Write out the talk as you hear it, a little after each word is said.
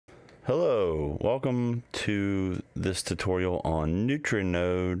Hello, welcome to this tutorial on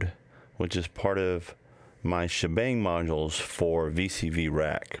Neutrinode, which is part of my shebang modules for VCV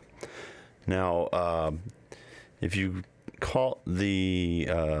Rack. Now, if you caught the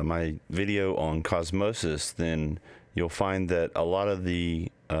my video on Cosmosis, then you'll find that a lot of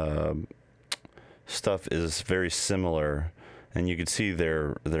the stuff is very similar, and you can see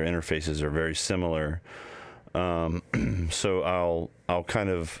their interfaces are very similar. So I'll kind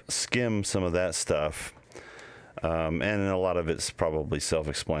of skim some of that stuff, and a lot of it's probably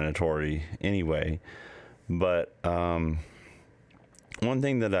self-explanatory anyway. But one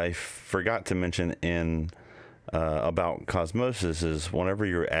thing that I forgot to mention in about Cosmosis is whenever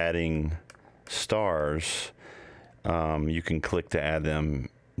you're adding stars, you can click to add them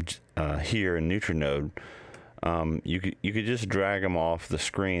here in Neutrinode. You could just drag them off the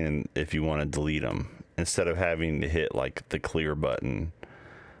screen, and if you want to delete them, instead of having to hit like the clear button.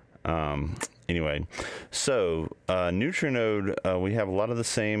 Anyway, so Neutrinode, we have a lot of the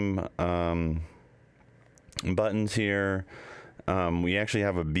same buttons here. We actually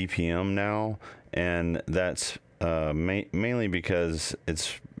have a BPM now, and that's mainly because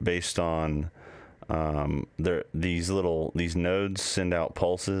it's based on these nodes send out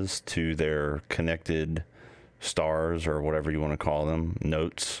pulses to their connected stars, or whatever you want to call them,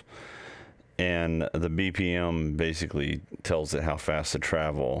 notes. And the BPM basically tells it how fast to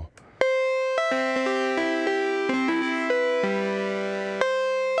travel.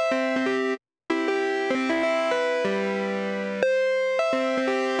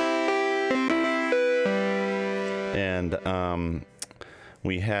 And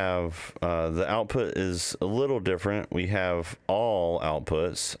we have the output is a little different. We have all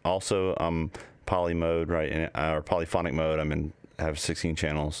outputs. Also, poly mode, right, or polyphonic mode. I have 16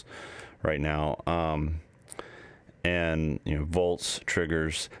 channels right now, and volts,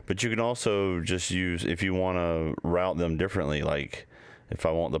 triggers, but you can also just use, if you want to route them differently, like if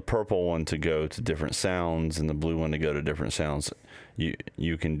I want the purple one to go to different sounds and the blue one to go to different sounds,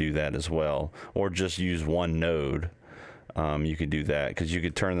 you can do that as well, or just use one node. You could do that because you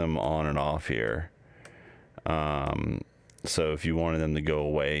could turn them on and off here. So if you wanted them to go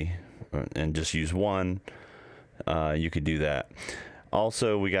away and just use one, you could do that.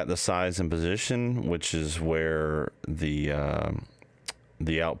 Also, we got the size and position, which is where the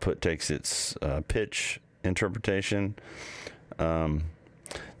output takes its pitch interpretation.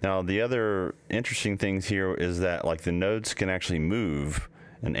 Now, the other interesting things here is that like the nodes can actually move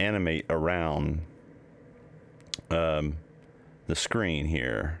and animate around the screen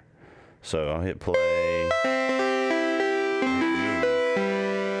here. So I'll hit play.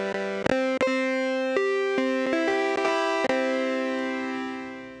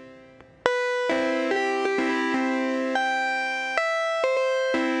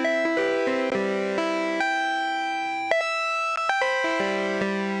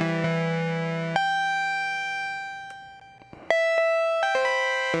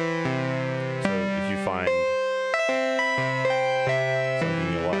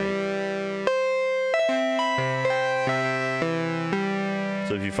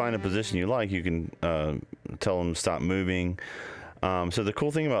 So if you find a position you like, you can tell them to stop moving. So the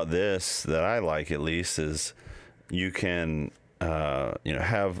cool thing about this, that I like at least, is you can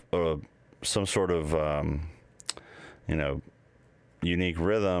have some sort of unique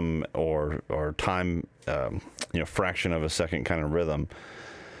rhythm or time, fraction of a second kind of rhythm,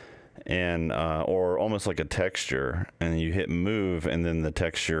 and or almost like a texture, and you hit move, and then the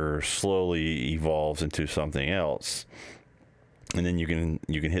texture slowly evolves into something else. And then you can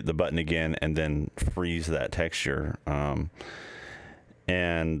hit the button again and then freeze that texture. And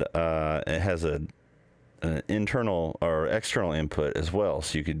it has an internal or external input as well,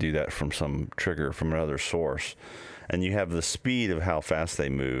 so you could do that from some trigger from another source. And you have the speed of how fast they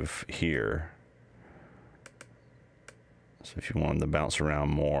move here. So if you want them to bounce around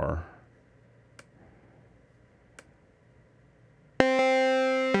more.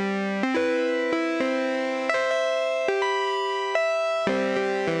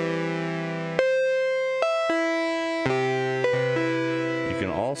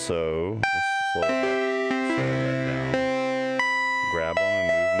 Also, let's slow that down. Grab them and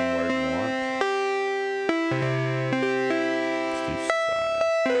move them where you want. Let's do size.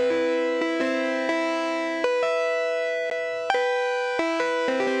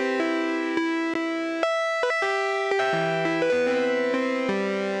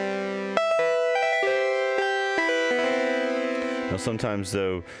 Now, sometimes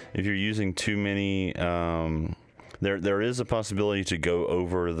though, if you're using too many There is a possibility to go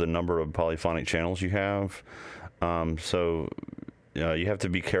over the number of polyphonic channels you have. So you have to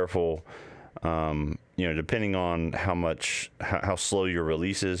be careful. You know, depending on how slow your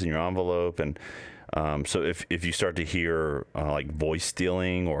release is in your envelope, and so if you start to hear like voice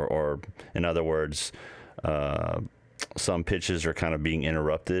stealing, or in other words, some pitches are kind of being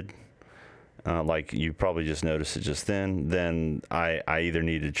interrupted, like you probably just noticed it just then I either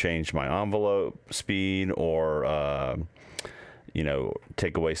need to change my envelope speed, or you know,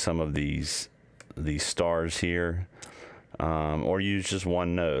 take away some of these stars here, or use just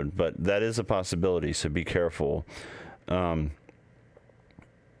one node. But that is a possibility, so be careful. What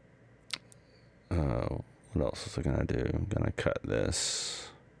else was I gonna do? I'm gonna cut this.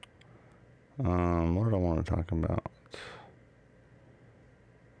 What did I want to talk about?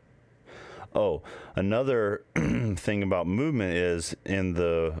 Oh, another thing about movement is in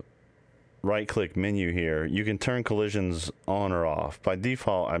the right-click menu here, you can turn collisions on or off. By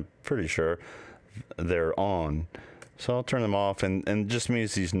default, I'm pretty sure they're on. So I'll turn them off, and it just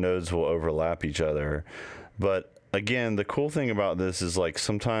means these nodes will overlap each other. But again, the cool thing about this is, like,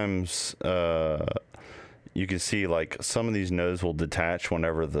 sometimes you can see, like, some of these nodes will detach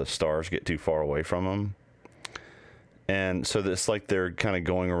whenever the stars get too far away from them. And so it's like they're kind of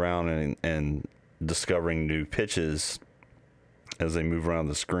going around and discovering new pitches as they move around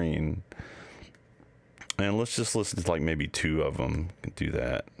the screen. And let's just listen to like maybe 2 of them. Do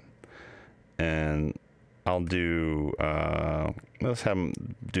that. And I'll do, let's have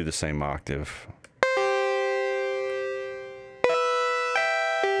them do the same octave.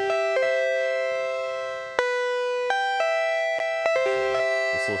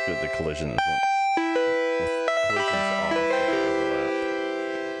 Let's look at the collision. This one. Collisions off. Overlap.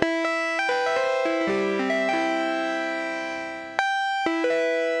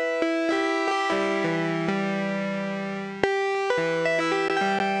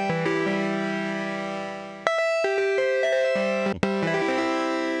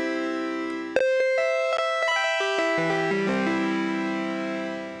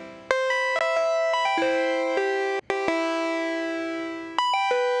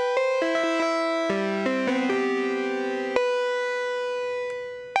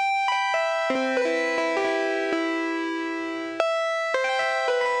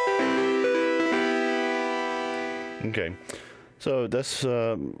 Okay, so that's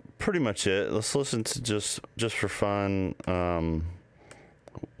pretty much it. Let's listen to just for fun,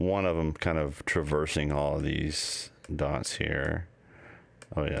 one of them kind of traversing all of these dots here.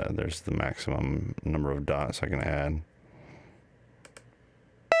 Oh yeah, there's the maximum number of dots I can add.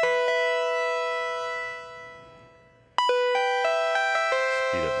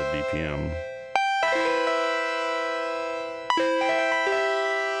 Speed up the BPM.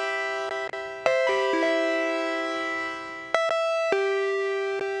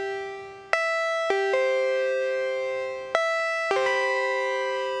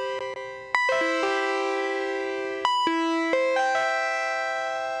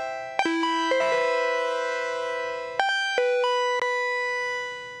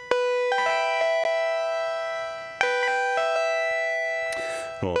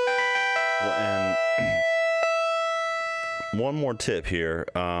 Well, and one more tip here.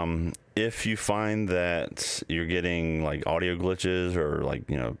 If you find that you're getting like audio glitches, or like,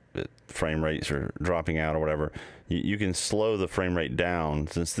 you know, frame rates are dropping out or whatever, you can slow the frame rate down.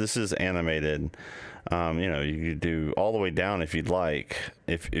 Since this is animated, you know, you could do all the way down if you'd like,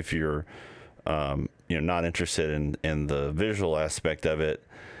 if you're you know, not interested in the visual aspect of it,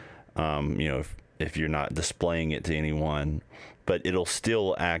 you know, if you're not displaying it to anyone. But it'll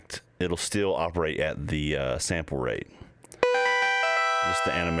still operate at the sample rate. Just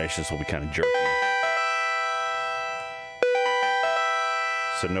the animations will be kind of jerky.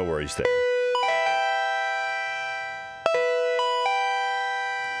 So no worries there.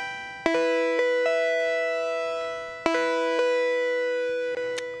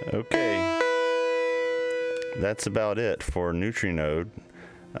 Okay. That's about it for Neutrinode.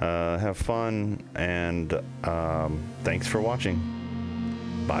 Have fun, and thanks for watching.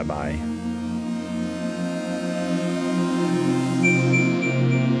 Bye-bye.